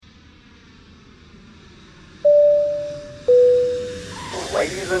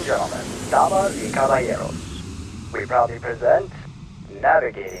Ladies and gentlemen, damas y caballeros, we proudly present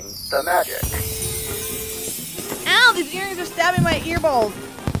Navigating the Magic. Ow, these earrings are stabbing my ear balls.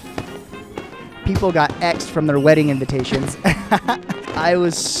 People got X'd from their wedding invitations. I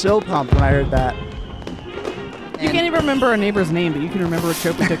was so pumped when I heard that. You can't even remember our neighbor's name, but you can remember a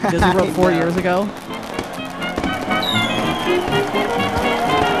trip we took to Disney World 4 years ago.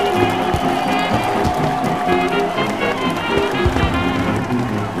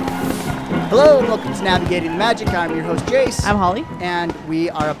 Hello and welcome to Navigating the Magic. I'm your host, Jace. I'm Holly. And we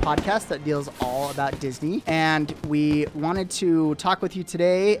are a podcast that deals all about Disney. And we wanted to talk with you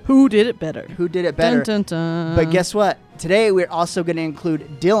today. Who did it better? Who did it better? Dun, dun, dun. But guess what? Today we're also going to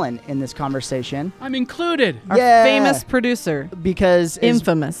include Dylan in this conversation. I'm included. Our famous producer. Because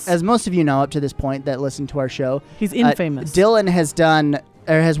Infamous. As most of you know up to this point that listen to our show. He's infamous. Dylan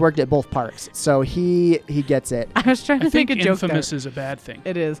has worked at both parks, so he gets it. I was trying to make a joke there. Infamous is a bad thing.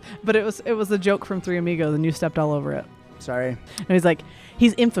 It is, but it was a joke from Three Amigos, and you stepped all over it. Sorry. And he's like,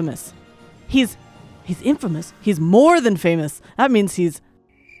 he's infamous. He's infamous. He's more than famous. That means he's...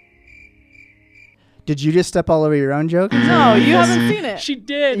 Did you just step all over your own joke? No, you haven't seen it. She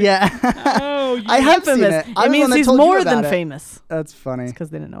did. Yeah. Oh, I have seen Infamous. it. It means he's more than famous. That's funny. It's because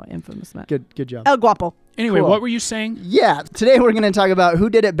they didn't know what infamous meant. Good job. El Guapo. Anyway, Cool. What were you saying? Yeah. Today we're going to talk about who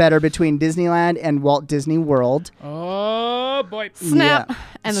did it better between Disneyland and Walt Disney World. Oh, boy. Snap. Yeah.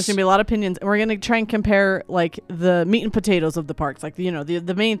 And there's going to be a lot of opinions. And we're going to try and compare like the meat and potatoes of the parks. Like,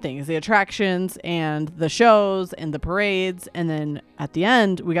 the main things, the attractions and the shows and the parades. And then at the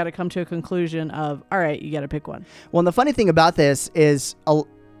end, we got to come to a conclusion of, all right, you got to pick one. Well, and the funny thing about this is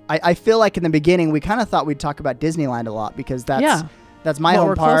I feel like in the beginning we kind of thought we'd talk about Disneyland a lot because that's my What home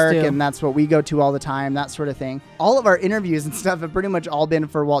we're close park to. and that's what we go to all the time, that sort of thing. All of our interviews and stuff have pretty much all been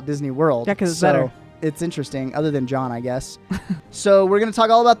for Walt Disney World. Yeah, 'cause it's better. It's interesting, other than John, I guess. So we're going to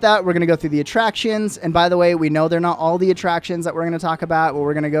talk all about that. We're going to go through the attractions. And by the way, we know they're not all the attractions that we're going to talk about, but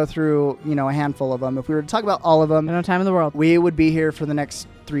we're going to go through, a handful of them. If we were to talk about all of them, No time in the world. we would be here for the next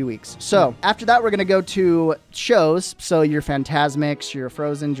 3 weeks. So after that, we're going to go to shows. So your Fantasmics, your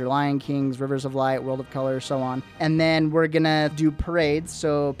Frozens, your Lion Kings, Rivers of Light, World of Color, so on. And then we're going to do parades.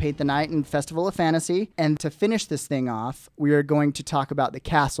 So Paint the Night and Festival of Fantasy. And to finish this thing off, we are going to talk about the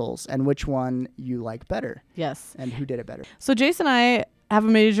castles and which one you like better. Yes. And who did it better. So Jason and I have a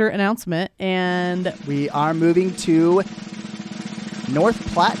major announcement, and We are moving to North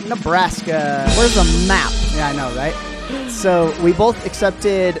Platte, Nebraska. where's the map? Yeah, I know, right? So we both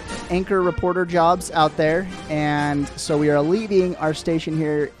accepted anchor reporter jobs out there, and so we are leaving our station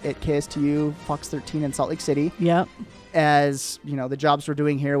here at KSTU, Fox 13 in Salt Lake City, Yep. as, the jobs we're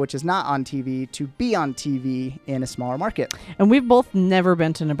doing here, which is not on TV, to be on TV in a smaller market. And we've both never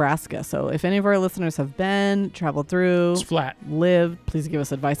been to Nebraska. So if any of our listeners have been, traveled through, It's flat. lived, please give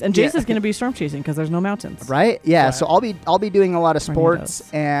us advice. And Jason's going to be storm chasing because there's no mountains. Right? Yeah, Right. so I'll be doing a lot of sports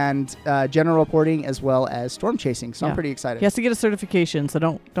Tornadoes. and general reporting as well as storm chasing, so Yeah. I'm pretty excited. He has to get a certification, so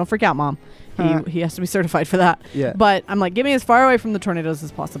don't freak out, Mom. Huh. He has to be certified for that. Yeah. But I'm like, get me as far away from the tornadoes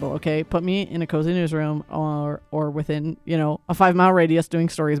as possible, okay? Put me in a cozy newsroom or within, a 5-mile radius doing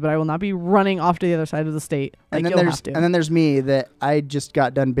stories, but I will not be running off to the other side of the state like you'll have to. And then there's me that I just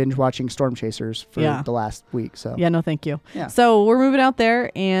got done binge watching Storm Chasers for the last week. So Yeah, no, thank you. Yeah. So we're moving out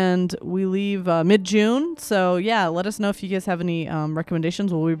there, and we leave mid-June. So, yeah, let us know if you guys have any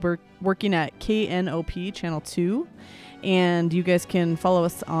recommendations. We'll be working at KNOP Channel 2, and you guys can follow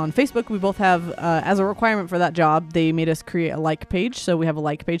us on Facebook. We both have, as a requirement for that job, they made us create a like page. So we have a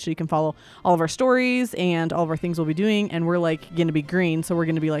like page so you can follow all of our stories and all of our things we'll be doing. And we're, going to be green, so we're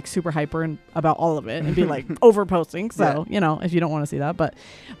going to be, super hyper about all of it and be, over-posting. So, if you don't want to see that. But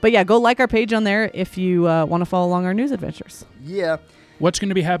yeah, go like our page on there if you want to follow along our news adventures. yeah, What's going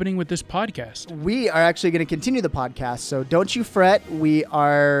to be happening with this podcast? we are actually going to continue the podcast. So don't you fret. We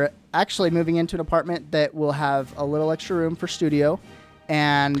are actually moving into an apartment that will have a little extra room for studio.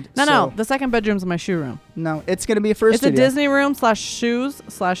 And No, the second bedroom's my shoe room. No, it's going to be a first It's studio. a Disney room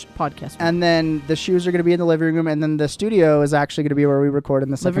 /shoes/podcast room. And then the shoes are going to be in the living room, and then the studio is actually going to be where we record in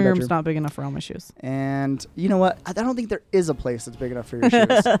the second Living room's bedroom. not big enough for all my shoes. And you know what? I don't think there is a place that's big enough for your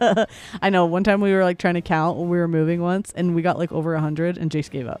shoes. I know. One time we were trying to count when we were moving once, and we got over 100, and Jace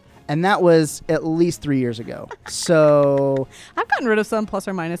gave up. And that was at least 3 years ago. So I've gotten rid of some plus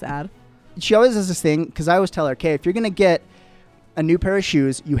or minus add. she always has this thing, because I always tell her, okay, if you're going to get a new pair of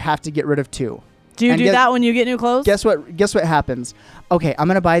shoes, you have to get rid of 2. Do you And do guess- that when you get new clothes? Guess what happens? Okay, I'm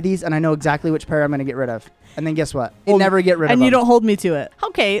going to buy these and I know exactly which pair I'm going to get rid of. And then guess what? You never get rid of and them. you don't hold me to it.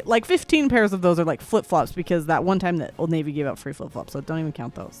 Okay, like 15 pairs of those are like flip-flops because that one time that Old Navy gave out free flip-flops, so don't even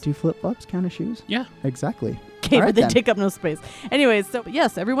count those. Do flip-flops count as shoes? Yeah. Exactly. Okay, All but right, they then. take up no space. Anyways, so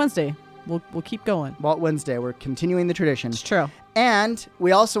yes, every Wednesday we'll keep going. Walt Wednesday. We're continuing the tradition. It's true. And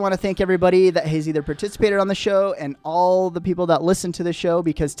we also want to thank everybody that has either participated on the show and all the people that listen to the show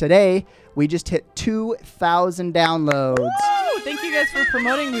because today we just hit 2,000 downloads. Woo! Thank you guys for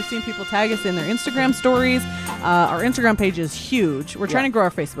promoting. We've seen people tag us in their Instagram stories. Our Instagram page is huge. We're trying to grow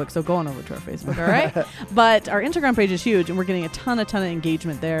our Facebook, so go on over to our Facebook, all right? But our Instagram page is huge, and we're getting a ton of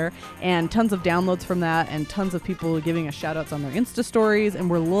engagement there, and tons of downloads from that, and tons of people giving us shout-outs on their Insta stories, and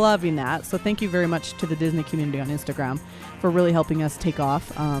we're loving that. So thank you very much to the Disney community on Instagram for really helping us take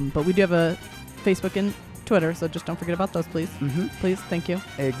off. But we do have a Facebook and Twitter, so just don't forget about those, please. Mm-hmm. Please, thank you.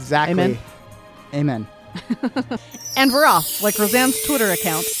 Exactly. Amen. Amen. And we're off, like Roseanne's Twitter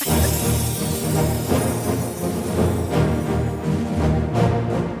account.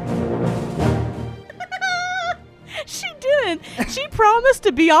 She didn't. She promised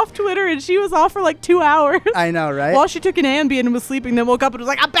to be off Twitter, and she was off for like 2 hours. I know, right? While she took an Ambien and was sleeping, then woke up and was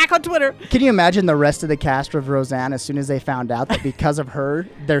like, I'm back on Twitter. Can you imagine the rest of the cast of Roseanne as soon as they found out that because of her,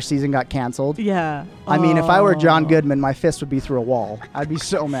 their season got canceled? Yeah. I mean, if I were John Oh. Goodman, my fist would be through a wall. I'd be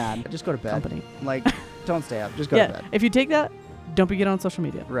so mad. Just go to bed. Company. Like, don't stay up. Just go to Yeah. bed. If you take that, don't be getting on social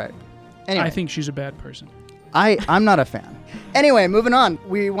media. Right. Anyway, I think she's a bad person. I'm not a fan. Anyway, moving on.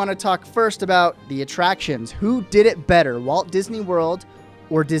 We want to talk first about the attractions. Who did it better, Walt Disney World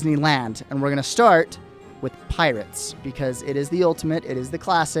or Disneyland? And we're going to start with Pirates because it is the ultimate. It is the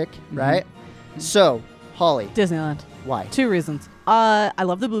classic, right? So, Holly, Disneyland. why? 2 reasons. I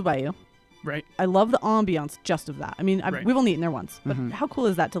love the Blue Bayou. Right. I love the ambiance just of that. I mean, Right. we've only eaten there once, but how cool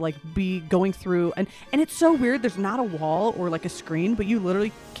is that to like be going through and it's so weird. There's not a wall or like a screen, but you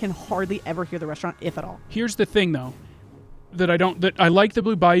literally can hardly ever hear the restaurant, if at all. Here's the thing, though, that I like the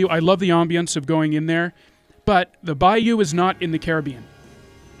Blue Bayou. I love the ambience of going in there, but the Bayou is not in the Caribbean.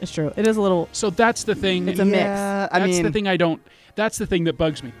 It's true. It is a little. So that's the thing. It's a mix. That's the thing I don't. That's the thing that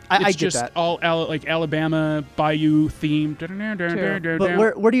bugs me. I It's get just that. all like Alabama Bayou themed.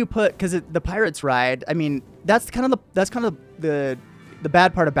 But where do you put? Because the Pirates ride. I mean, that's kind of the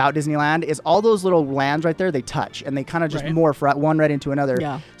bad part about Disneyland is all those little lands right there. They touch and they kind of just Right. morph one right into another.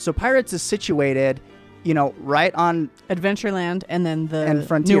 Yeah. So Pirates is situated, right on Adventureland and then the And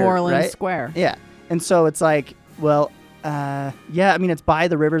Frontier, New Orleans right? Square. Yeah. And so it's like, well, yeah, I mean, it's by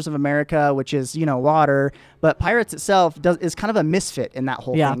the rivers of America, which is, water, but Pirates itself is kind of a misfit in that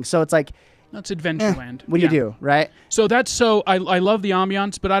whole Yeah. thing. So it's like, That's Adventureland. what do you do, right? So I love the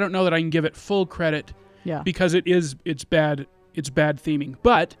ambiance, but I don't know that I can give it full credit Yeah. because it's bad theming.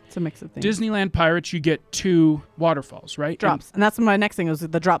 But It's a mix of things. Disneyland Pirates, you get 2 waterfalls, right? drops. And that's my next thing is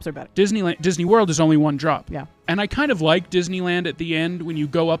the drops are better. And Disney World is only 1 drop. Yeah. And I kind of like Disneyland at the end when you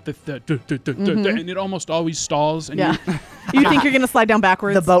go up and it almost always stalls. And Yeah. You think you're going to slide down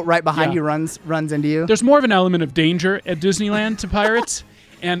backwards? The boat right behind Yeah. you runs into you. there's more of an element of danger at Disneyland to Pirates,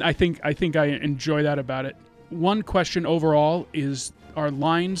 and I think I enjoy that about it. One question overall is: are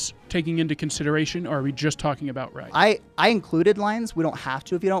lines taking into consideration, or are we just talking about rides? I included lines. We don't have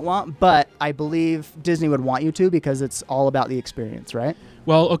to if you don't want, but I believe Disney would want you to because it's all about the experience, right?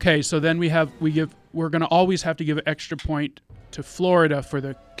 Well, okay, so then we're going to always have to give an extra point to Florida for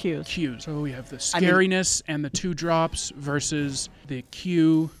the Cues. queues. So we have the I mean- scariness and the 2 drops versus the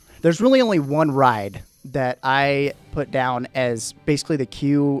queue. There's really only one ride that I put down as basically the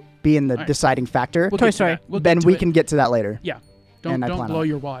queue being the All right. deciding factor. We'll Toy get to Story. that. We'll Then get to we it. can get to that later. Yeah. And I Don't plan blow on it.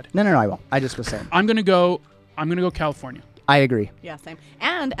 your wad. No, I won't. I just was saying. I'm gonna go California. I agree. Yeah, same.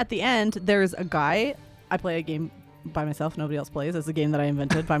 And at the end, there's a guy. I play a game by myself. Nobody else plays. It's a game that I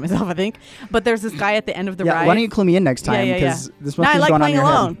invented by myself, I think. But there's this guy at the end of the Yeah, ride. why don't you clue me in next time? Yeah. Because this No, must I be like going on in playing your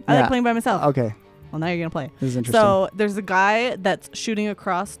alone. head. I Yeah. like playing by myself. Okay, Well, now you're going to play. this is interesting. So there's a guy that's shooting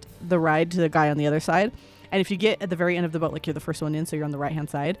across the ride to the guy on the other side. And if you get at the very end of the boat, like you're the first one in, so you're on the right-hand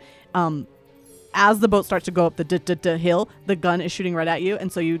side, as the boat starts to go up the hill, the gun is shooting right at you. And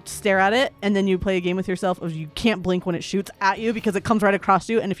so you stare at it, and then you play a game with yourself of you can't blink when it shoots at you because it comes right across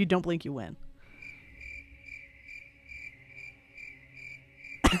you. And if you don't blink, you win.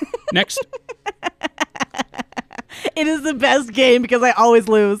 Next. It is the best game because I always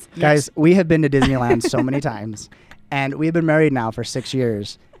lose. Guys, we have been to Disneyland so many times, and we've been married now for 6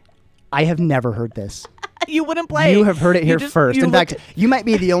 years. I have never heard this. You wouldn't play. You have heard it You here just- first. you In look- fact, you might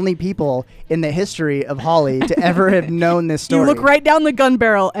be the only people in the history of Holly to ever have known this story. You look right down the gun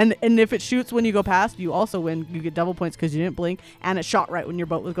barrel, and if it shoots when you go past, you also win. You get double points because you didn't blink, and it shot right when your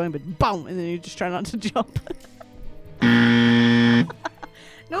boat was going, but boom, and then you just try not to jump.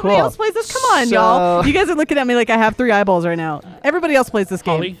 Nobody Cool. else plays this. Come on, So- y'all. You guys are looking at me like I have 3 eyeballs right now. Everybody else plays this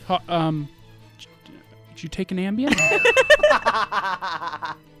game. Holly, did you take an Ambien?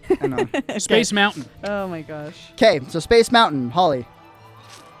 I know. Space Mountain. Oh my gosh. Okay, so Space Mountain, Holly.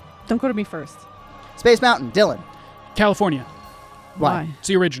 Don't go to me first. Space Mountain, Dylan. California. Why? It's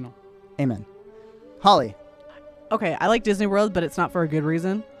the original. Amen. Holly. Okay, I like Disney World, but it's not for a good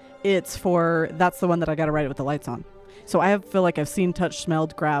reason. It's for that's the one that I got to ride it with the lights on. So feel like I've seen, touched,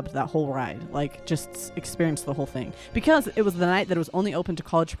 smelled, grabbed that whole ride, like just experienced the whole thing. Because it was the night that it was only open to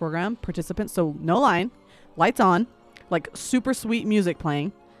college program participants, so no line, lights on, like super sweet music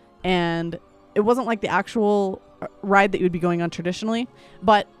playing, and it wasn't like the actual ride that you would be going on traditionally.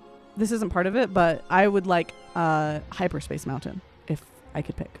 But this isn't part of it. But I would like Hyperspace Mountain if I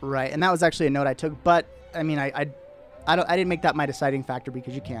could pick. Right, and that was actually a note I took, but I mean, I didn't make that my deciding factor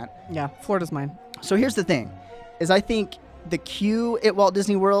because you can't. Yeah, Florida's mine. So here's the thing, is I think the queue at Walt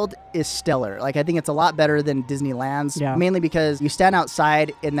Disney World is stellar. Like, I think it's a lot better than Disneyland's, Yeah. mainly because you stand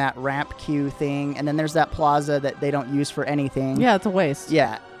outside in that ramp queue thing, and then there's that plaza that they don't use for anything. Yeah, it's a waste.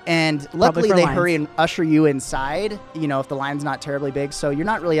 Yeah. And luckily for they lines. hurry and usher you inside, if the line's not terribly big. So you're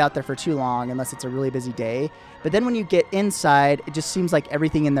not really out there for too long unless it's a really busy day. But then when you get inside, it just seems like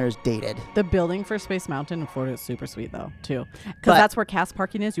everything in there is dated. The building for Space Mountain in Florida is super sweet, though, too. But- Because that's where cast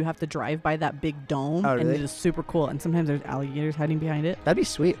parking is. You have to drive by that big dome, Oh, and really? it is super cool. And sometimes there's alligators hiding behind it. That'd be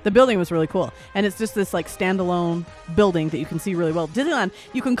sweet. The building was really cool. And it's just this, like, standalone building that you can see really well. Disneyland,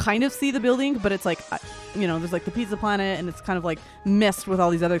 you can kind of see the building, but it's like, there's, like, the Pizza Planet, and it's kind of, like, mixed with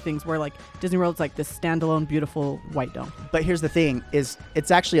all these other things where, like, Disney World's, like, this standalone, beautiful white dome. But here's the thing, is it's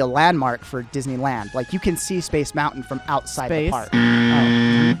actually a landmark for Disneyland. Like, you can see Space Mountain from outside the Space? park.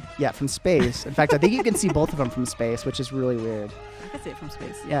 Oh. Yeah, from space. In fact, I think you can see both of them from space, which is really weird. I could see it from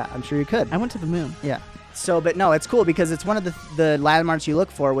space. Yeah, I'm sure you could. I went to the moon. Yeah. So, but no, it's cool because it's one of the landmarks you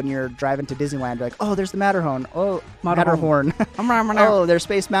look for when you're driving to Disneyland. You're like, oh, there's the Matterhorn. Oh, Matterhorn. Matterhorn. Oh, there's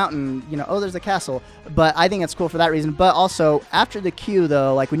Space Mountain. Oh, there's the castle. But I think it's cool for that reason. But also, after the queue,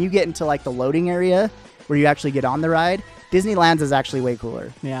 though, like when you get into like the loading area where you actually get on the ride, Disneyland's is actually way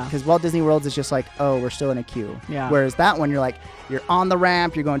cooler. Yeah. Because Walt Disney World's is just like, oh, we're still in a queue. Yeah. Whereas that one, you're like, you're on the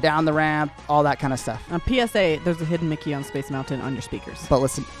ramp, you're going down the ramp, all that kind of stuff. PSA, there's a hidden Mickey on Space Mountain on your speakers. But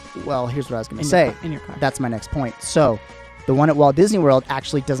listen, well, here's what I was going to In say. your car- in your car. That's my next point. So, the one at Walt Disney World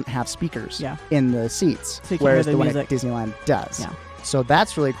actually doesn't have speakers Yeah. in the seats, So you can whereas hear the the one at music. Disneyland does. Yeah. So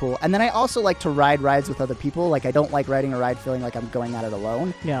that's really cool. And then I also like to ride rides with other people. Like, I don't like riding a ride feeling like I'm going at it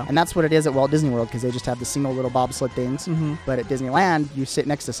alone. Yeah. And that's what it is at Walt Disney World because they just have the single little bobsled things. Mm-hmm. But at Disneyland, you sit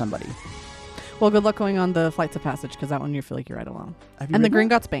next to somebody. Well, good luck going on the Flights of Passage because that one you feel like you're right alone. Have you And the ridden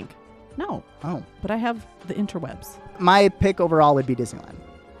Gringotts Bank. No, that? Oh. but I have the interwebs. My pick overall would be Disneyland.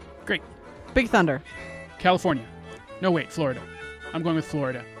 Great. Big Thunder. California. No, wait, Florida. I'm going with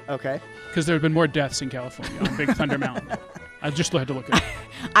Florida Okay. because there have been more deaths in California on Big Thunder Mountain. I just had to look at it.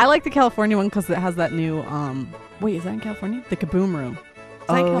 I like the California one because it has that new. Wait, is that in California? The Kaboom Room. Is that in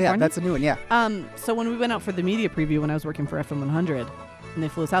Oh, yeah, California? that's a new one, yeah. So when we went out for the media preview when I was working for FM 100, and they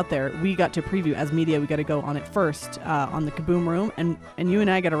flew us out there, we got to preview as media. We got to go on it first on the Kaboom Room, and you and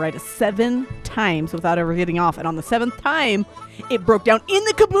I got to ride it 7 times without ever getting off. And on the 7th time, it broke down in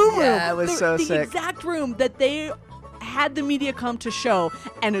the Kaboom Room. Yeah, it was so the sick. exact room that they had the media come to show,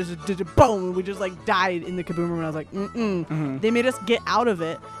 and it was boom, and we just like died in the Kaboom Room. And I was like, Mm-hmm. They made us get out of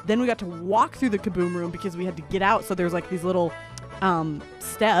it. Then we got to walk through the Kaboom Room because we had to get out. So there's like these little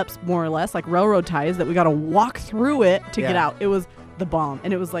steps, more or less, like railroad ties that we got to walk through it to get Yeah. out. It was the bomb.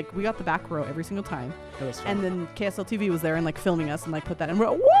 And it was like, we got the back row every single time. It was fun. And then KSL TV was there and like filming us and like put that in. We're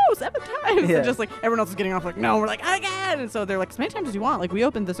like, whoa, 7 times. Yeah. And just like everyone else is getting off like, no, we're like, again. And so they're like, as many times as you want. Like, we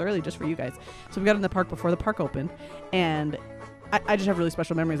opened this early just for you guys. So we got in the park before the park opened. And I just have really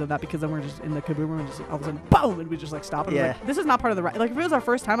special memories of that because then we're just in the Kaboom Room and just all of a sudden, boom, and we just like stop. And we're Yeah. like, this is not part of the ride. Like, if it was our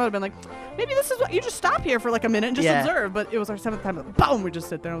first time, I would have been like, maybe this is what you just stop here for like a minute and just Yeah. observe. But it was our 7th time. Like, boom, we just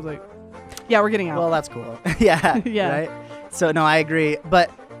sit there. And I was like, yeah, we're getting out. Well, that's cool. Yeah. Yeah. Right? So, no, I agree. But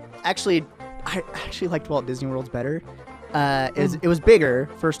actually, I actually liked Walt Disney World's better. It was bigger,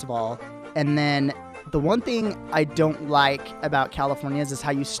 first of all. And then the one thing I don't like about California is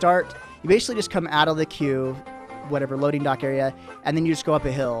how you start. You basically just come out of the queue, whatever, loading dock area, and then you just go up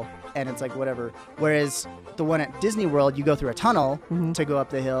a hill. And it's like whatever. Whereas the one at Disney World, you go through a tunnel to go up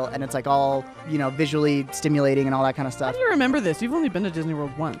the hill, and it's like all, visually stimulating and all that kind of How stuff. do you remember this? You've only been to Disney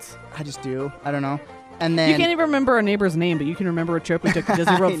World once. I just do. I don't know. And then You can't even remember our neighbor's name, but you can remember a trip we took to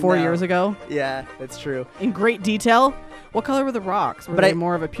Disney World 4 know. years ago yeah, that's true. in great detail. What color were the rocks? Were But they I-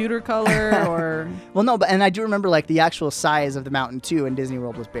 more of a pewter color or? Well, no, but and I do remember like the actual size of the mountain too in Disney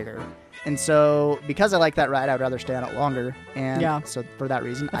World was bigger. And so because I like that ride, I would rather stay on it longer. And Yeah. so for that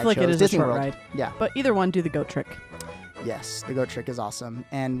reason, I I feel like chose it is Disney a short World. ride. Yeah. But either one, do the goat trick. Yes, the goat trick is awesome.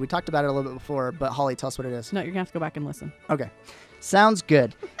 And we talked about it a little bit before, but Holly, tell us what it is. No, you're gonna have to go back and listen. Okay. Sounds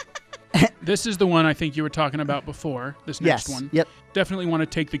good. This is the one I think you were talking about before. This next Yes. one. Yep. Definitely want to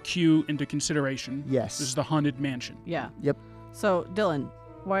take the queue into consideration. Yes. This is the Haunted Mansion. Yeah. Yep. So Dylan,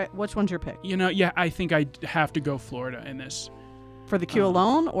 which one's your pick You know, yeah, I think I have to go Florida in this. for the queue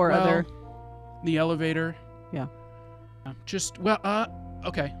alone or well, other? The elevator. Yeah.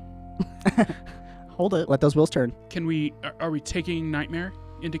 Okay. Hold it. Let those wheels turn. Can we? Are we taking Nightmare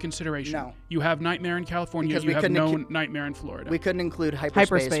into consideration? No. You have Nightmare in California. Because You we have couldn't no accu- Nightmare in Florida. We couldn't include hyperspace.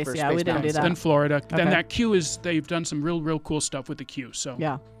 Hyperspace, for yeah, Space we didn't do Mountain. that. Then Florida. Then Okay. that queue is. They've done some real cool stuff with the queue. So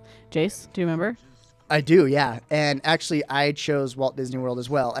Yeah. Jace, do you remember? I do, yeah. And actually, I chose Walt Disney World as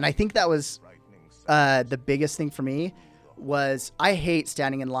well. And I think that was the biggest thing for me was I hate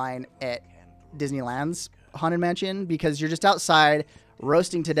standing in line at Disneyland's Haunted Mansion because you're just outside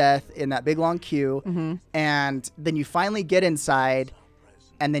roasting to death in that big long queue. Mm-hmm. And then you finally get inside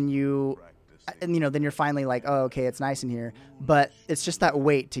and then then you're finally like, oh, okay, it's nice in here. But it's just that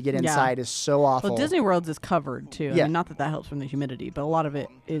wait to get Yeah. inside is so awful. Well, Disney World's is covered too. Yeah. I mean, not that helps from the humidity, but a lot of it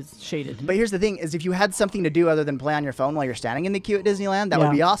is shaded. But here's the thing: is if you had something to do other than play on your phone while you're standing in the queue at Disneyland, that Yeah.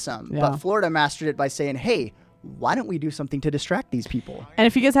 would be awesome. Yeah. But Florida mastered it by saying, "Hey, why don't we do something to distract these people?" And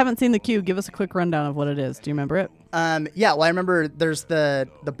if you guys haven't seen the queue, give us a quick rundown of what it is. Do you remember it? Yeah. Well, I remember there's the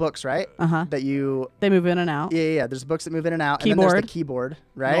books, right? Uh-huh. That you. They move in and out. Yeah. There's books that move in and out, and then there's the keyboard,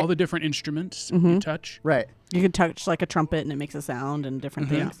 right? all the different instruments Mm-hmm. you touch. Right. You can touch like a trumpet and it makes a sound and different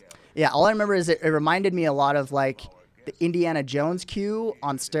things. Yeah. All I remember is it reminded me a lot of like the Indiana Jones queue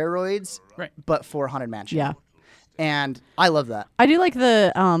on steroids, Right. but for Haunted Mansion. Yeah. And I love that. I do like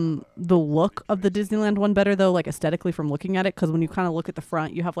the look of the Disneyland one better though, like aesthetically from looking at it, because when you kind of look at the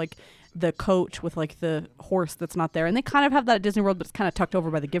front, you have like the coach with like the horse that's not there, and they kind of have that at Disney World, but it's kind of tucked over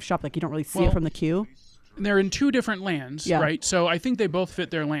by the gift shop, like you don't really see it Well, from the queue. And they're in two different lands, Yeah. right? So I think they both fit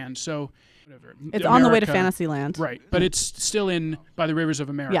their land. So whatever. It's on the way to America- Fantasyland. Right. But it's still in by the Rivers of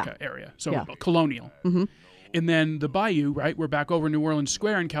America area. So Yeah. colonial. Mm-hmm. And then the Bayou, right? We're back over New Orleans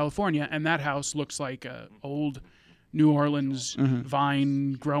Square in California, and that house looks like a old New Orleans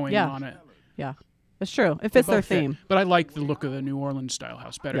vine growing Yeah. on it. Yeah, it's true. It They fits their both fit. theme. But I like the look of the New Orleans style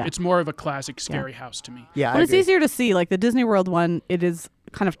house better. Yeah. It's more of a classic scary house to me. Yeah. But I it's agree. easier to see. Like the Disney World one, it is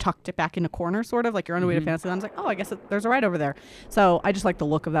kind of tucked it back in a corner, sort of like you're on the way to Fantasyland. It's like, oh, I guess there's a ride over there. So I just like the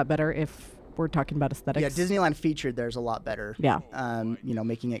look of that better if we're talking about aesthetics. Yeah, Disneyland featured theirs a lot better. Yeah.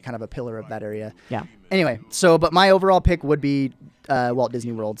 Making it kind of a pillar of that area. Yeah. Anyway, but my overall pick would be Walt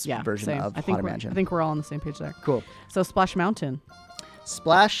Disney World's Yeah. version same. of I think Haunted we're, Mansion. I think we're all on the same page there. Cool. So Splash Mountain.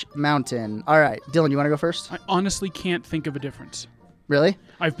 Splash Mountain. All right, Dylan, you want to go first? I honestly can't think of a difference. Really?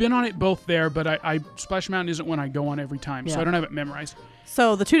 I've been on it both there, but I Splash Mountain isn't one I go on every time, so Yeah. I don't have it memorized.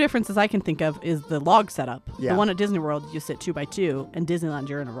 So the two differences I can think of is the log setup. Yeah. The one at Disney World, you sit 2 by 2, and Disneyland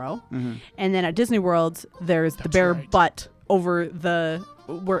you're in a row. And then at Disney World, there's the That's bare right. butt over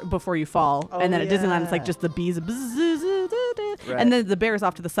before you fall, and then at Disneyland it's like yeah. just the bees, Right. and then the bear is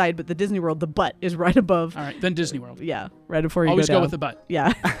off to the side, but the Disney World, the butt is right above. All right, then Disney World. Yeah, right before you Always go go down. with the butt.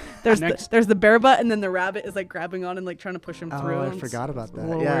 Yeah, there's Next. there's the bear butt, and then the rabbit is like grabbing on and like trying to push him through. Oh, I and it's forgot about a that.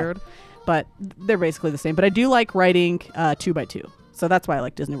 little Yeah. weird, but they're basically the same. But I do like riding 2 by 2. So that's why I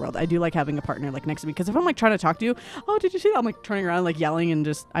like Disney World. I do like having a partner like next to me, because if I'm like trying to talk to you, oh, did you see that? I'm like turning around, like yelling, and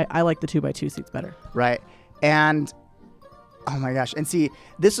just I like the 2 by 2 seats better. Right. And oh my gosh. And see,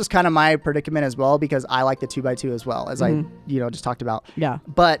 this was kind of my predicament as well, because I like the 2 by 2 as well, as I just talked about. Yeah.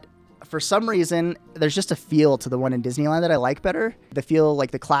 But for some reason, there's just a feel to the one in Disneyland that I like better. The feel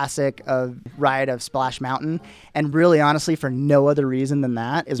like the classic ride of Splash Mountain. And really, honestly, for no other reason than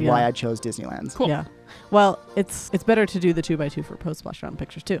that is why Yeah. I chose Disneyland. Cool. Yeah. Well, it's better to do the 2 by 2 for post Splash Mountain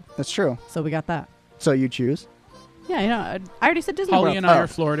pictures too. That's true. So we got that. So you choose? Yeah, I already said Disney Holly World. and I Oh. are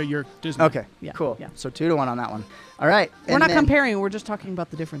Florida. You're Disney. Okay. Yeah, Cool. yeah. So 2-1 on that one. All right. We're and not then- comparing. We're just talking about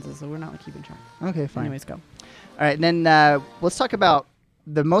the differences. So we're not like keeping track. Okay, fine. Anyways, go. All right. And then let's talk about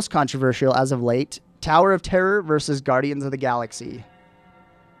the most controversial as of late, Tower of Terror versus Guardians of the Galaxy.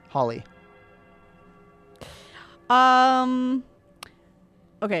 Holly.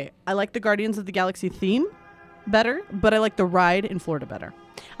 Okay, I like the Guardians of the Galaxy theme better, but I like the ride in Florida better.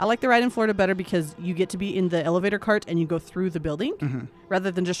 I like the ride in Florida better because you get to be in the elevator cart and you go through the building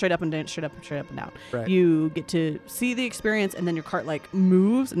rather than just straight up and down, straight up and down. Right. You get to see the experience, and then your cart like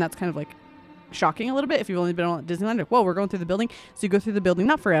moves, and that's kind of like shocking a little bit if you've only been on Disneyland. Like, whoa, we're going through the building. So you go through the building,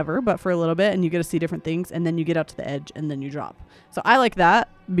 not forever, but for a little bit, and you get to see different things, and then you get out to the edge, and then you drop. So I like that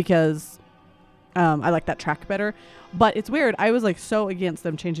because I like that track better. But it's weird. I was like so against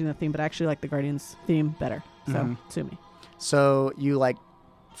them changing the theme, but I actually like the Guardians theme better. So sue me. So you like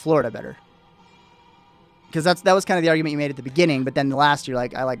Florida better? Because that was kind of the argument you made at the beginning, but then the last you're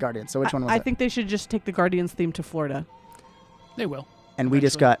like, I like Guardians. So which one was I it? think they should just take the Guardians theme to Florida. They will. And we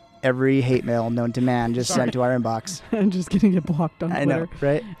just got every hate mail known to man just sent to our inbox. And just getting it blocked on Twitter. I know,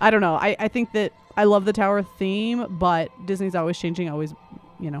 right? I don't know. I think that I love the Tower theme, but Disney's always changing. Always,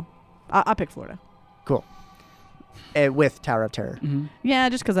 I'll pick Florida. Cool. With Tower of Terror. Mm-hmm. Yeah,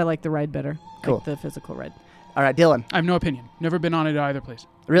 just because I like the ride better. Cool. Like the physical ride. All right, Dylan. I have no opinion. Never been on it at either place.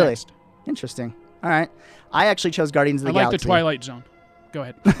 Really? Next. Interesting. All right. I actually chose Guardians of the I like Galaxy. the Twilight Zone. Go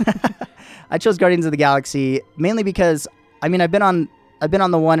ahead. I chose Guardians of the Galaxy mainly because, I've been on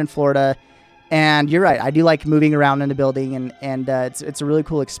the one in Florida, and you're right. I do like moving around in the building, and it's a really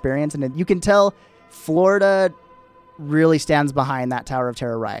cool experience. And you can tell Florida really stands behind that Tower of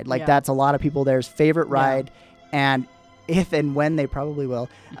Terror ride. Like, that's a lot of people there's favorite ride. And if and when they probably will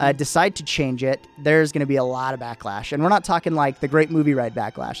decide to change it, there's going to be a lot of backlash. And we're not talking like the Great Movie Ride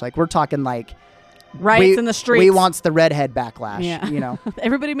backlash. Like, we're talking like Riots in the streets. We wants the redhead backlash. Yeah.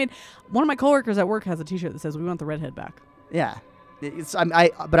 Everybody one of my coworkers at work has a T-shirt that says, "We want the redhead back." Yeah.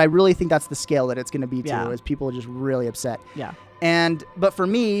 But I really think that's the scale that it's going to be Yeah. is people are just really upset. Yeah. But for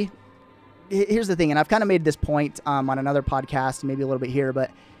me, here's the thing, and I've kind of made this point on another podcast, maybe a little bit here,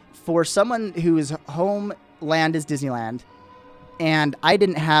 but for someone whose homeland is Disneyland, and I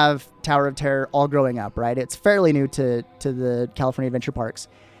didn't have Tower of Terror all growing up, right? It's fairly new to the California Adventure Parks.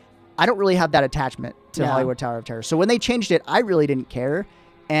 I don't really have that attachment to Hollywood Tower of Terror. So when they changed it, I really didn't care.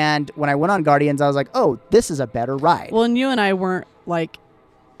 And when I went on Guardians, I was like, oh, this is a better ride. Well, and you and I weren't like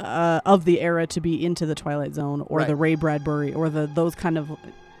of the era to be into the Twilight Zone or the Ray Bradbury or those kind of.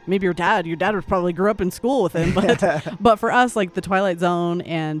 Maybe your dad was probably grew up in school with him, but for us, like the Twilight Zone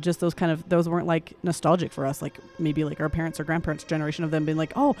and just those weren't like nostalgic for us. Like maybe like our parents or grandparents' generation of them being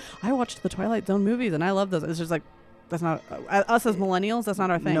like, oh, I watched the Twilight Zone movies and I love those. It's just like, that's not us as millennials. That's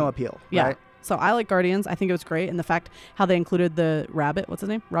not our thing. No appeal. Yeah. Right? So I like Guardians. I think it was great. And the fact how they included the rabbit, what's his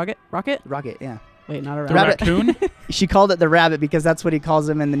name? Rocket? Rocket, yeah. Wait, not a The rabbit. raccoon? She called it the rabbit because that's what he calls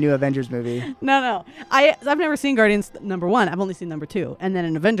him in the new Avengers movie. No. I've never seen Guardians #1. I've only seen #2. And then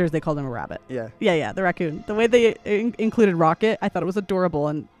in Avengers, they called him a rabbit. Yeah. Yeah, the raccoon. The way they included Rocket, I thought it was adorable,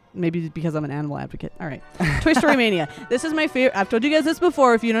 and maybe because I'm an animal advocate. All right. Toy Story Mania. This is my favorite. I've told you guys this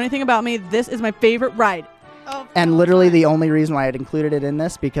before. If you know anything about me, this is my favorite ride. And literally the only reason why I'd included it in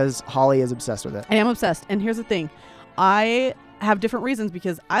this because Holly is obsessed with it. I am obsessed. And here's the thing. I have different reasons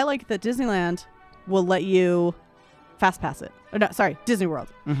because I like that Disneyland will let you fast pass it. Or no, sorry, Disney World.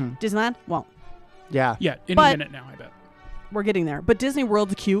 Mm-hmm. Disneyland won't. Yeah. Yeah, any But- minute now, I bet. We're getting there. But Disney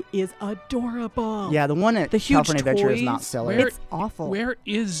World's queue is adorable. Yeah, the one at The huge California Adventure is not toys. stellar. Where- It's awful. Where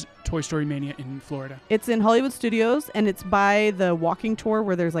is Toy Story Mania in Florida? It's in Hollywood Studios, and it's by the walking tour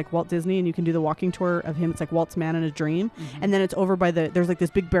where there's like Walt Disney, and you can do the walking tour of him. It's like Walt's Man in a Dream. And then it's over by there's like this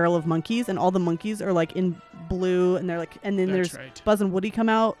big barrel of monkeys, and all the monkeys are like in blue, and they're like, and then That's there's right. Buzz and Woody come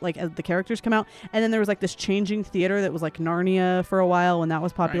out, like as the characters come out. And then there was like this changing theater that was like Narnia for a while when that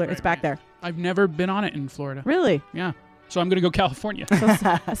was popular. Right, It's back there. I've never been on it in Florida. Really? Yeah. So I'm going to go California.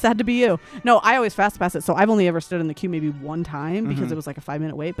 Sad to be you. No, I always fast pass it. So I've only ever stood in the queue maybe one time because it was like a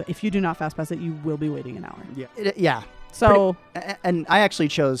 5-minute wait. But if you do not fast pass it, you will be waiting an hour. Yeah. Yeah. So And I actually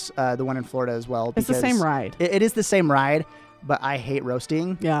chose the one in Florida as well. it's the because same ride. It is the same ride, but I hate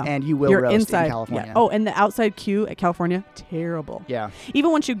roasting. Yeah. And you will You're roast inside. in California. Yeah. Oh, and the outside queue at California, terrible. Yeah.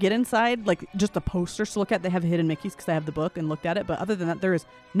 Even once you get inside, like just the posters to look at, they have hidden Mickeys because I have the book and looked at it. But other than that, there is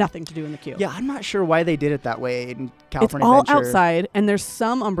nothing to do in the queue. Yeah, I'm not sure why they did it that way in It's California all Adventure. outside, and there's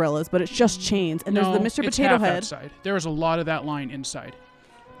some umbrellas, but it's just chains. And there's the Mr. it's Potato half Head. outside. There is a lot of that line inside.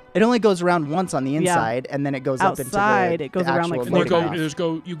 It only goes around once on the inside, and then it goes up into Outside, the it goes the around like actual And floating loading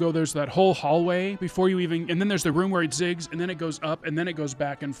off. there's that whole hallway before you even, and then there's the room where it zigs, and then it goes up, and then it goes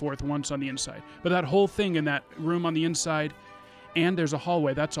back and forth once on the inside. But that whole thing in that room on the inside, and there's a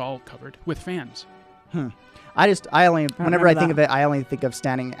hallway, that's all covered with fans. whenever I remember think that. of it, I only think of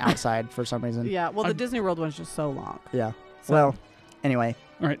standing outside for some reason. Yeah, well, the Disney World one's just so long. Yeah. So, Well, anyway,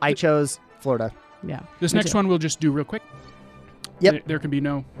 All right. I chose Florida. yeah. this me next too. one we'll just do real quick. Yep. There can be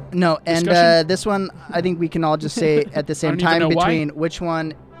no. No, and Discussion? this one, I think we can all just say at the same don't even time know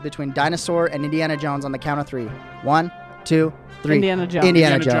why. between Dinosaur and Indiana Jones on the count of 3. 1, 2, 3. Indiana Jones.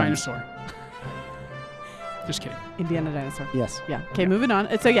 Indiana Jones. Dinosaur. Just kidding. Indiana Dinosaur. Yes. Yeah. Okay, Yeah. moving on.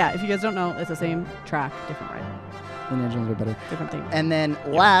 So yeah, if you guys don't know, it's the same track, different ride. Indiana Jones are better. Different thing. And then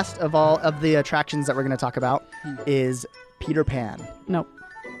last of all of the attractions that we're going to talk about is Peter Pan. Nope.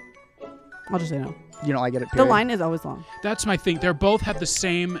 I'll just say no. You don't like it at The period? line is always long. That's my thing. They both have the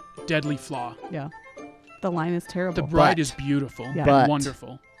same deadly flaw. Yeah. The line is terrible. The ride But- is beautiful Yeah. But- and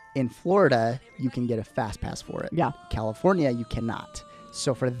wonderful. In Florida, you can get a fast pass for it. Yeah. California, you cannot.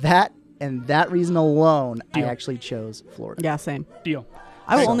 So for that and that reason alone, Deal. I actually chose Florida. Yeah, same. Deal.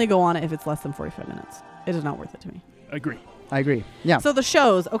 I will So- only go on it if it's less than 45 minutes. It is not worth it to me. Agree. I agree. Yeah. So the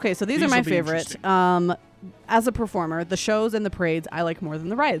shows, okay, so these are These my will be favorite. interesting. As a performer, the shows and the parades I like more than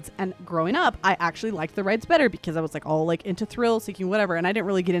the rides. And growing up, I actually liked the rides better because I was like all like into thrill seeking, whatever. And I didn't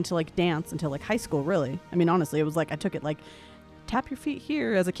really get into like dance until like high school, really. I mean, honestly, it was like I took it like tap your feet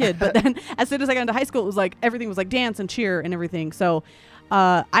here as a kid. But then as soon as I got into high school, it was like everything was like dance and cheer and everything. So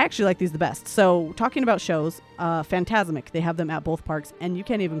I actually like these the best. So talking about shows, Fantasmic, they have them at both parks, and you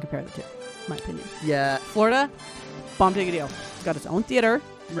can't even compare the two, in my opinion. yeah. Florida, bomb dig a deal. It's got its own theater.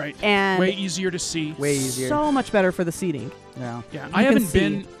 Right. And way easier to see. Way easier. so much better for the seating. Yeah. Yeah, You I can haven't see.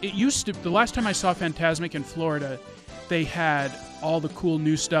 been. It used to. The last time I saw Fantasmic in Florida, they had all the cool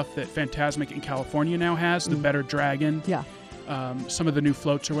new stuff that Fantasmic in California now has. The Better Dragon. Yeah. Some of the new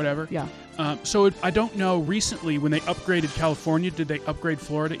floats or whatever. Yeah. I don't know. Recently, when they upgraded California, did they upgrade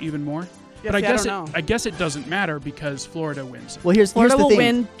Florida even more? Yeah, But see, I don't know. I guess it doesn't matter because Florida wins. Well, here's Florida the will thing.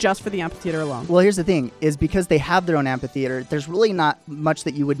 win just for the amphitheater alone. Well, here's the thing: is because they have their own amphitheater. There's really not much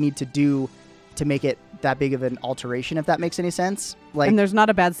that you would need to do to make it that big of an alteration, if that makes any sense. Like, And there's not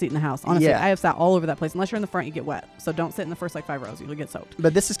a bad seat in the house. Honestly, Yeah. I have sat all over that place. Unless you're in the front, you get wet. So don't sit in the first like 5 rows. You'll get soaked.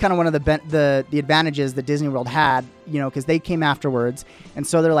 but this is kind of one of the advantages that Disney World had, because they came afterwards, and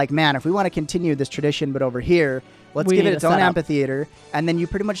so they're like, man, if we want to continue this tradition, but over here, let's We give need it its a own setup. amphitheater, and then you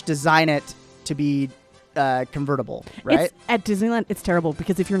pretty much design it to be convertible, right? It's, at Disneyland, it's terrible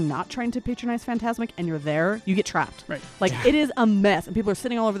because if you're not trying to patronize Fantasmic and you're there, you get trapped. Right. Like it is a mess, and people are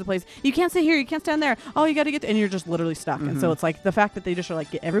sitting all over the place. You can't sit here. You can't stand there. Oh, you got to get, and you're just literally stuck. And so it's like the fact that they just are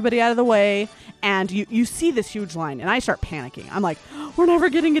like get everybody out of the way, and you see this huge line, and I start panicking. I'm like, we're never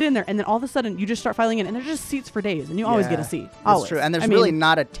getting it in there, and then all of a sudden you just start filing in, and there's just seats for days, and you always get a seat. That's Always. true, and there's I mean, really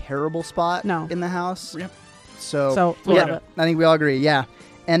not a terrible spot No. in the house. Yep. So we yeah, love it. I think we all agree. Yeah.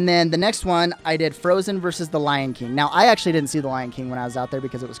 And then the next one, I did Frozen versus The Lion King. Now, I actually didn't see The Lion King when I was out there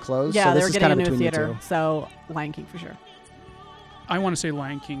because it was closed. Yeah, so they this were is getting kind a of new between theater, you two. so Lion King for sure. I want to say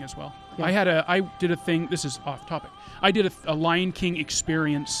Lion King as well. Yeah. I did a thing. This is off topic. I did a Lion King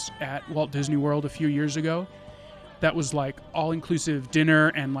experience at Walt Disney World a few years ago. That was like all-inclusive dinner,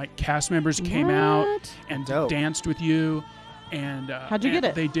 and like cast members came out What? and Dope. danced with you. And How'd you and get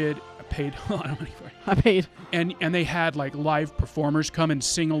it? They did. I paid a lot of money for it. I paid. And they had like live performers come and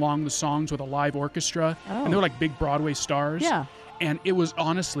sing along the songs with a live orchestra, Oh. and they were like big Broadway stars. Yeah. And it was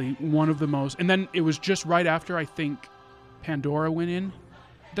honestly one of the most. And then it was just right after I think Pandora went in.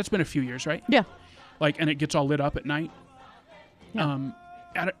 That's been a few years, right? Yeah. Like, and it gets all lit up at night. Yeah.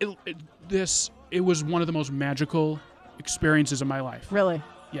 And it was one of the most magical experiences of my life. Really?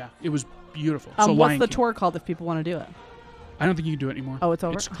 Yeah, it was beautiful. So What's Lion the King. tour called if people want to do it? I don't think you can do it anymore. Oh, it's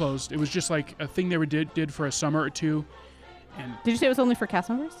over? It's closed. It was just like a thing they did for a summer or two. And Did you say it was only for cast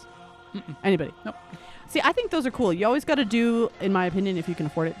members? Anybody? Nope. See, I think those are cool. You always got to do, in my opinion, if you can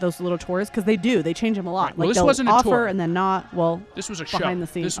afford it, those little tours because they do. They change them a lot. Right. Well, Like this they'll wasn't a offer tour. and then not. Well, this was a show. Behind the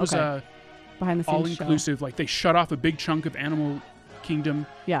scenes, This was okay. a behind the scenes all-inclusive. Like they shut off a big chunk of Animal Kingdom.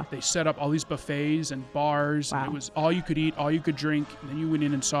 Yeah. They set up all these buffets and bars. And Wow. it was all you could eat, all you could drink. And then you went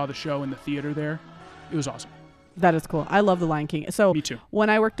in and saw the show in the theater there. It was awesome. That is cool. I love The Lion King. So Me too. when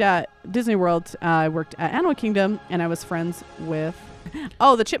I worked at Disney World, I worked at Animal Kingdom, and I was friends with,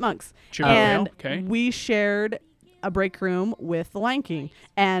 the Chipmunks. Chipmunk, And okay. we shared a break room with The Lion King.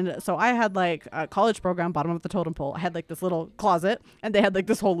 And so I had like a college program, bottom of the totem pole. I had like this little closet, and they had like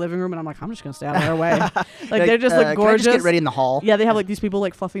this whole living room, and I'm like, I'm just going to stay out of their way. Like they just look Can I gorgeous. just get ready in the hall? Yeah, they have like these people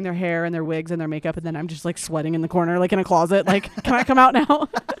like fluffing their hair and their wigs and their makeup, and then I'm just like sweating in the corner, like in a closet. Like, can I come out now?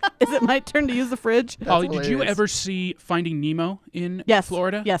 Is it my turn to use the fridge? Holly, did you hilarious. ever see Finding Nemo in Yes.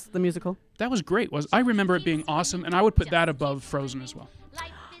 Florida? Yes, the musical. That was great. I remember it being awesome, and I would put that above Frozen as well.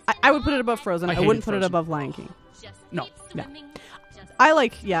 I would put it above Frozen. I hated wouldn't put it Frozen. above Lion King. No. Yeah. I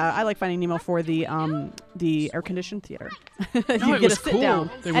like Finding Nemo for the air conditioned theater. You No, it get was to sit cool.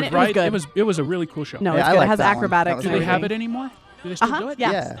 down. They and would it ride. was good. It was a really cool show. No, Yeah, it's I good. It like has that one. acrobatics. That was Do and they have it everything. anymore? Do they still do it?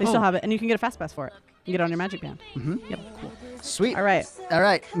 Yeah, Yeah. they still have it, and you can get a fast pass for it. You can get it on your Magic Band. Yep, cool. Sweet. All right, All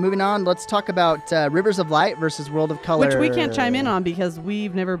right. Moving on. Let's talk about Rivers of Light versus World of Color. which we can't chime in on because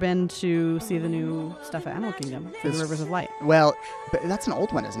we've never been to see the new stuff at Animal Kingdom for the It's- Rivers of Light. Well, but that's an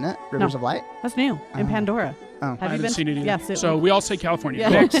old one, isn't it? Rivers of Light. That's new in Pandora. Oh. I Have you haven't been? seen it either. Yes. So we all say California. Yeah.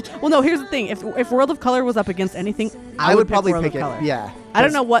 Next. Well, no. Here's the thing: if World of Color was up against anything, I would probably World pick of it. Color. Yeah. I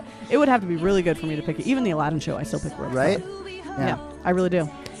don't know what it would have to be really good for me to pick it. Even the Aladdin show, I still pick World Right? of Color. Yeah, I really do.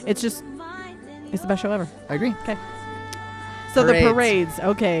 It's just, it's the best show ever. I agree. Okay. So Parades. the parades,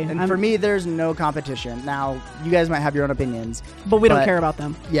 okay. And for me, there's no competition. Now, you guys might have your own opinions. but we don't but- care about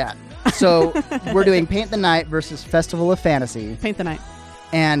them. Yeah. So we're doing Paint the Night versus Festival of Fantasy. Paint the night.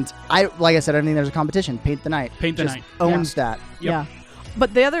 And like I said, I don't think there's a competition. Paint the Night. Paint the just Night. owns that. Yep. Yeah.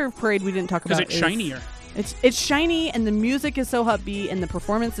 But the other parade we didn't talk Because about it's is shinier. It's shiny, and the music is so upbeat, and the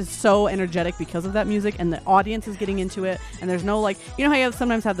performance is so energetic because of that music, and the audience is getting into it. And there's no you know how you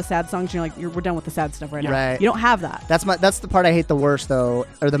sometimes have the sad songs, and you're like, we're done with the sad stuff right now. Right. You don't have that. That's the part I hate the worst though,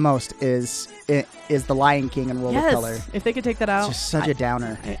 or the most is the Lion King and World of Color. If they could take that out, It's just such a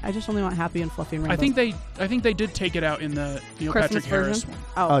downer. I just only want happy and fluffy and rainbows. I think they did take it out in the Neil Christmas Patrick Harris version.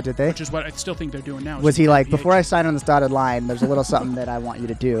 one, Oh, did they? which is what I still think they're doing now. Was he like, before I VH. sign on this dotted line, there's a little something that I want you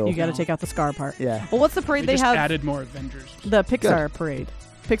to do. You got to take out the scar part. Yeah. Well, what's the parade They they just have? added more Avengers. The Pixar parade,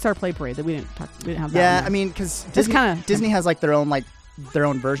 Pixar Play Parade that we didn't have. That Yeah, one. I mean, because It's kinda- Disney has like their own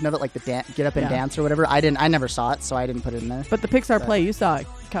version of it, like the Get Up and Yeah. Dance or whatever. I never saw it, so I didn't put it in there. But the Pixar Play you saw at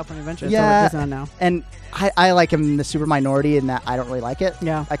California Adventure. Yeah. It's over at Disneyland now. And I like him in the super minority in that I don't really like it.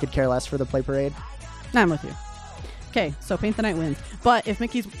 Yeah. I could care less for the Play Parade. I'm with you. Okay, so Paint the Night wins. But if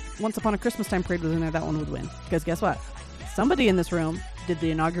Mickey's Once Upon a Christmas Time parade was in there, that one would win. Because guess what? Somebody in this room did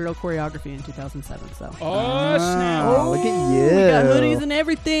the inaugural choreography in 2007. So. Oh, snap. Oh, look at you. We got hoodies and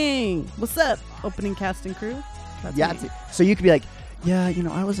everything. What's up, opening cast and crew? That's Yeah. me. So you could be like, yeah,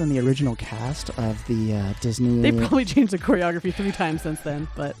 I was on the original cast of the Disney. They probably changed the choreography 3 times since then,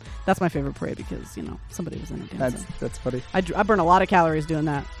 but that's my favorite parade because, somebody was in it dancing. That's funny. I burned a lot of calories doing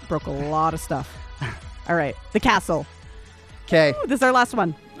that. Broke a lot of stuff. All right, the castle. Okay. Ooh, this is our last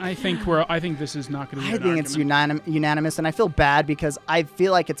one. I think this is not going to be. I think it's unanimous, and I feel bad because I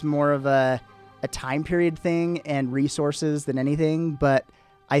feel like it's more of a time period thing and resources than anything. But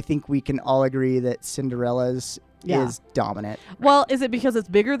I think we can all agree that Cinderella's Yeah. is dominant. Well, is it because it's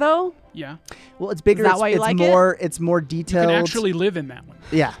bigger though? Yeah, Well, it's bigger. Is that it's, why you it's like it? more. It's more you detailed. can actually live in that one.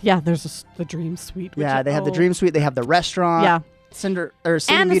 Yeah. Yeah, there's the Dream Suite. Which Yeah. They have the Dream Suite. They have the restaurant. Yeah, Sleeping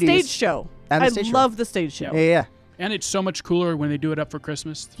and the Beauty stage is- show. And the I stage show. love the stage show. Yeah. Yeah. And it's so much cooler when they do it up for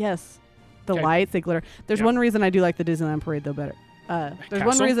Christmas. Yes, the Okay. lights, they glitter. There's Yeah. one reason I do like the Disneyland parade though better. There's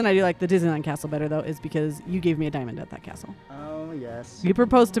one Castle? reason I do like the Disneyland castle better though is because you gave me a diamond at that castle. Oh yes. You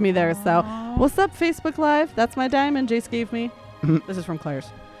proposed to me there, so what's up, Facebook Live? That's my diamond Jace gave me. This is from Claire's.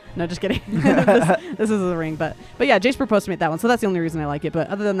 No, just kidding. this is a ring, but yeah, Jace proposed to me at that one, so that's the only reason I like it. But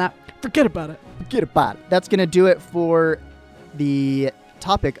other than that, forget about it. Get it, bot. That's gonna do it for the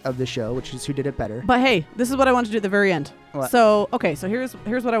topic of the show, which is who did it better. But hey, this is what I want to do at the very end. What? So okay, so here's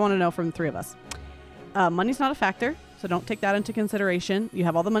what I want to know from the 3 of us. Money's not a factor, so don't take that into consideration. You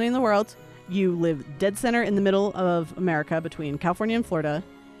have all the money in the world. You live dead center in the middle of America between California and Florida.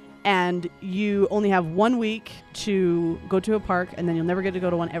 And you only have 1 week to go to a park, and then you'll never get to go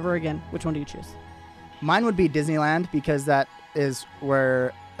to one ever again. Which one do you choose? Mine would be Disneyland because that is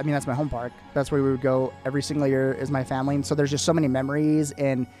where, that's my home park. That's where we would go every single year as my family. And so there's just so many memories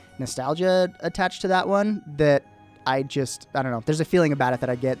and nostalgia attached to that one that I don't know. There's a feeling about it that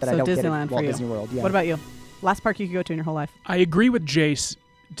I get that So I don't get Disneyland at for Walt you. Disney World. Yeah. What about you? Last park you could go to in your whole life? I agree with Jace.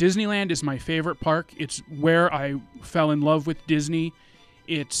 Disneyland is my favorite park. It's where I fell in love with Disney.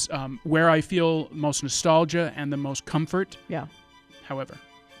 It's where I feel most nostalgia and the most comfort. Yeah. However,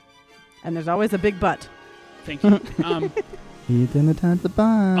 And there's always a big but. thank you. He didn't touch the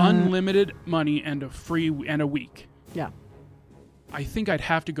bun. Unlimited money and a week. Yeah. I think I'd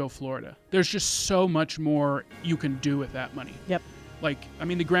have to go Florida. There's just so much more you can do with that money. Yep.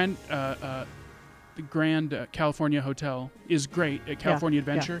 The Grand California Hotel is great at California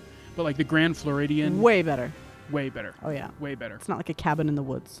Adventure, but like the Grand Floridian, Way better. way better. Oh, yeah. Way better. It's not like a cabin in the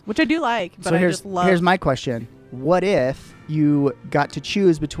woods, which I do like, but So I here's just love. here's my question: what if you got to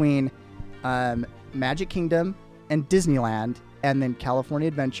choose between Magic Kingdom and Disneyland, and then California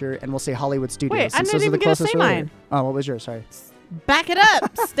Adventure, and we'll say Hollywood Studios? Wait, I since didn't those are even the get to closest say earlier. mine. Oh, what was yours? Sorry. Back it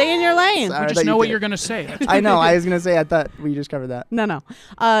up. Stay in your lane. Sorry. We I just thought know you what did. you're going to say. I know. I was gonna say. I thought we just covered that. No.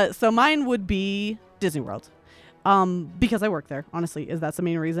 So mine would be Disney World. Because I work there, honestly, that's the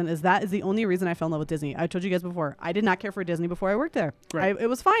main reason. That is the only reason I fell in love with Disney. I told you guys before, I did not care for Disney before I worked there. Right. It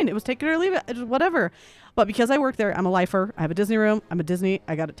was fine. It was take it or leave it, just whatever. But because I work there, I'm a lifer. I have a Disney room. I'm a Disney.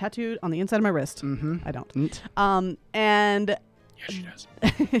 I got it tattooed on the inside of my wrist. Mm-hmm. I don't. Mm. And Yeah, she does.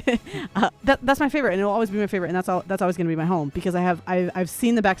 that's my favorite, and it'll always be my favorite, and that's always going to be my home because I've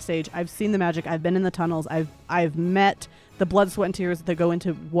seen the backstage, I've seen the magic, I've been in the tunnels, I've met the blood, sweat, and tears that go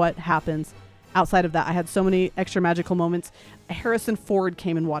into what happens. Outside of that, I had so many extra magical moments. Harrison Ford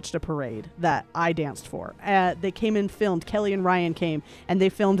came and watched a parade that I danced for. They came and filmed. Kelly and Ryan came, and they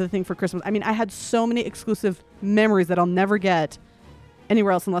filmed the thing for Christmas. I mean, I had so many exclusive memories that I'll never get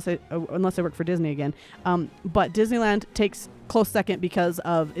anywhere else unless I work for Disney again. But Disneyland takes close second because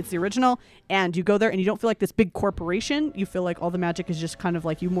of it's the original, and you go there and you don't feel like this big corporation. You feel like all the magic is just kind of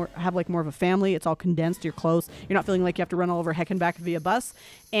like you have more of a family. It's all condensed. You're close. You're not feeling like you have to run all over heck and back via bus,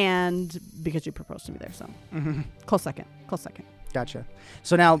 and because you proposed to me there, so close second. Gotcha.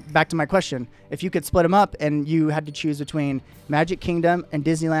 So now back to my question. If you could split them up and you had to choose between Magic Kingdom and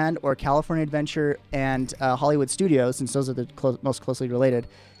Disneyland or California Adventure and Hollywood Studios, since those are the most closely related,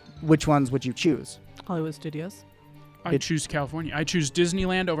 which ones would you choose? Hollywood Studios. I choose California. I choose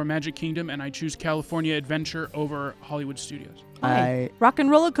Disneyland over Magic Kingdom, and I choose California Adventure over Hollywood Studios. Rock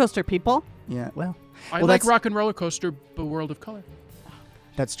and Roller Coaster, people. Yeah, well, I like Rock and Roller Coaster, but World of Color.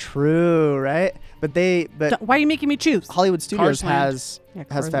 that's true, right? But Why are you making me choose? Hollywood Studios Cars has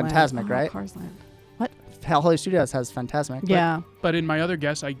Cars Fantasmic, Land. right? Cars Land. Hollywood Studios has Fantasmic. Yeah. But in my other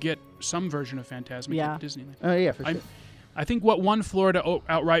guess, I get some version of Fantasmic Yeah. at Disneyland. Oh yeah, for sure. I think what won Florida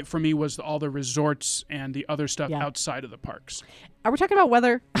outright for me was all the resorts and the other stuff outside of the parks. Are we talking about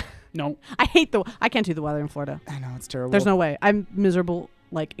weather? No. I can't do the weather in Florida. I know it's terrible. There's no way. I'm miserable.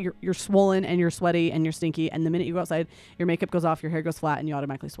 Like you're swollen and you're sweaty and you're stinky, and the minute you go outside, your makeup goes off, your hair goes flat, and you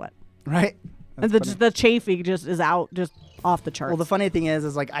automatically sweat. right. And That's funny. the chafing just is out, just off the charts. Well, the funny thing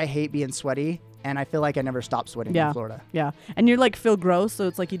is like I hate being sweaty, and I feel like I never stop sweating in Florida. Yeah, and you're like feel gross, so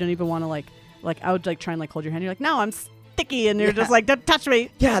it's like you don't even want to like I would like try and like hold your hand. You're like, no, I'm sticky, and you're just like, don't touch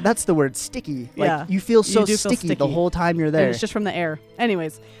me. Yeah, that's the word, sticky. Like Yeah. you feel so You do feel sticky the sticky. whole time you're there. And it's just from the air.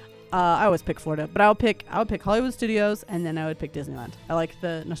 Anyways, I always pick Florida, but I would pick Hollywood Studios, and then I would pick Disneyland. I like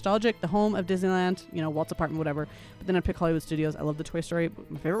the nostalgic, the home of Disneyland, Walt's apartment, whatever. But then I'd pick Hollywood Studios. I love the Toy Story,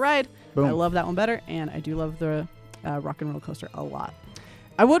 my favorite ride. Boom. I love that one better, and I do love the Rock and Roller Coaster a lot.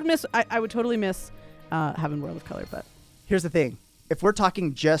 I would totally miss having World of Color, but Here's the thing: if we're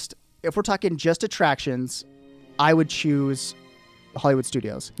talking just attractions, I would choose Hollywood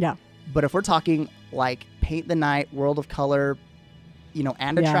Studios. yeah. But if we're talking like Paint the Night, World of Color,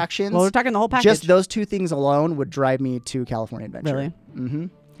 and Yeah. attractions, Well, we're talking the whole package. just those two things alone would drive me to California Adventure. Really? Mm-hmm.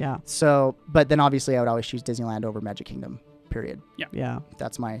 Yeah. So, but then obviously I would always choose Disneyland over Magic Kingdom. Period. Yeah.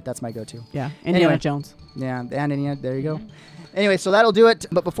 That's my go-to. Yeah. Indiana Anyway. Jones. Yeah, and Indiana, there you go. Anyway, so that'll do it.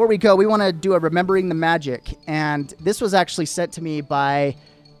 But before we go, we want to do a Remembering the Magic. And this was actually sent to me by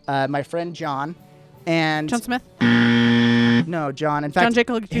my friend John. And John Smith. No, John. In fact, John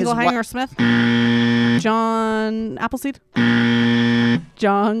Jacob his Jingleheimer Smith. John Appleseed.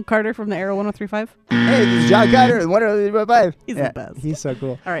 John Carter from the Arrow 103.5. Hey, this is John Carter and 105. He's the best. He's so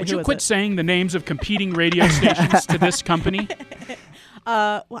cool. All right. Would who you is quit it? saying the names of competing radio stations to this company?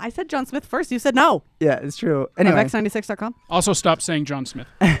 Well, I said John Smith first. You said no. Yeah, it's true. Anyway, X96.com. Also, stop saying John Smith.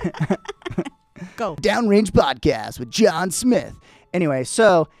 Go. Downrange Podcast with John Smith. Anyway,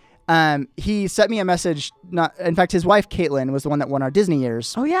 so he sent me a message. In fact, his wife Caitlin was the one that won our Disney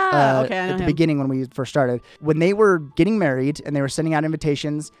years. Oh yeah. Okay, I know at the him. beginning when we first started, when they were getting married and they were sending out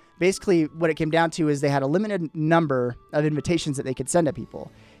invitations. Basically, what it came down to is they had a limited number of invitations that they could send to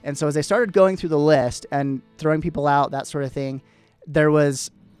people. And so as they started going through the list and throwing people out, that sort of thing, there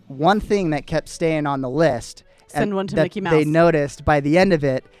was one thing that kept staying on the list. Send and one to that Mickey Mouse. They noticed by the end of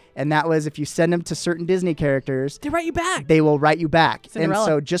it, and that was if you send them to certain Disney characters, They write you back. they will write you back. Cinderella.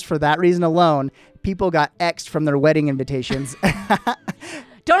 And so just for that reason alone, people got X'd from their wedding invitations.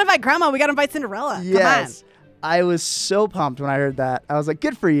 Don't invite Grandma. We got to invite Cinderella. Yes. I was so pumped when I heard that. I was like,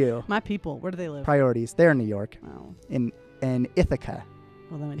 good for you. Come on. My people. Where do they live? Priorities. They're in New York, Oh. in Ithaca,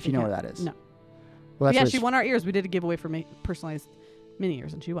 Well, then if you know where that is. No. Well, that's Yeah, where she it's- won our ears. We did a giveaway for personalized mini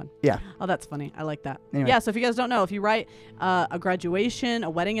ears, and she won. Yeah. Oh, that's funny. I like that. Anyway. Yeah, so if you guys don't know, if you write a graduation, a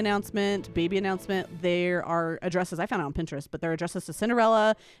wedding announcement, baby announcement, there are addresses. I found out on Pinterest, but there are addresses to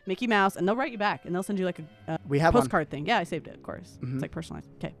Cinderella, Mickey Mouse, and they'll write you back, and they'll send you like a We have one. postcard thing. Yeah, I saved it, of course. Mhm. It's like personalized.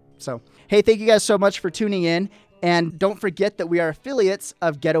 Okay. So, hey, thank you guys so much for tuning in. And don't forget that we are affiliates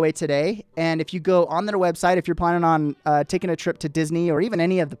of Getaway Today. And if you go on their website, if you're planning on taking a trip to Disney or even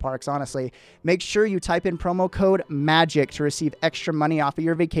any of the parks, honestly, make sure you type in promo code MAGIC to receive extra money off of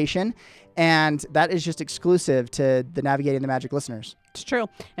your vacation. And that is just exclusive to the Navigating the Magic listeners. It's true.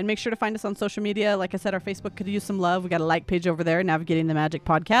 And make sure to find us on social media. Like I said, our Facebook could use some love. We got a like page over there, Navigating the Magic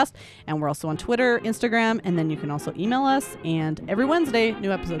Podcast. And we're also on Twitter, Instagram, and then you can also email us. And every Wednesday,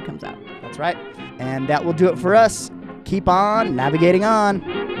 new episode comes out. That's right. And that will do it for us. Keep on navigating on.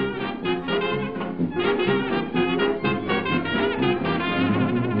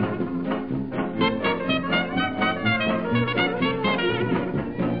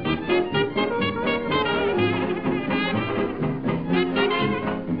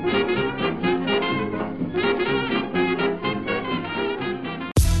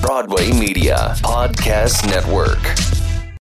 Broadway Media Podcast Network.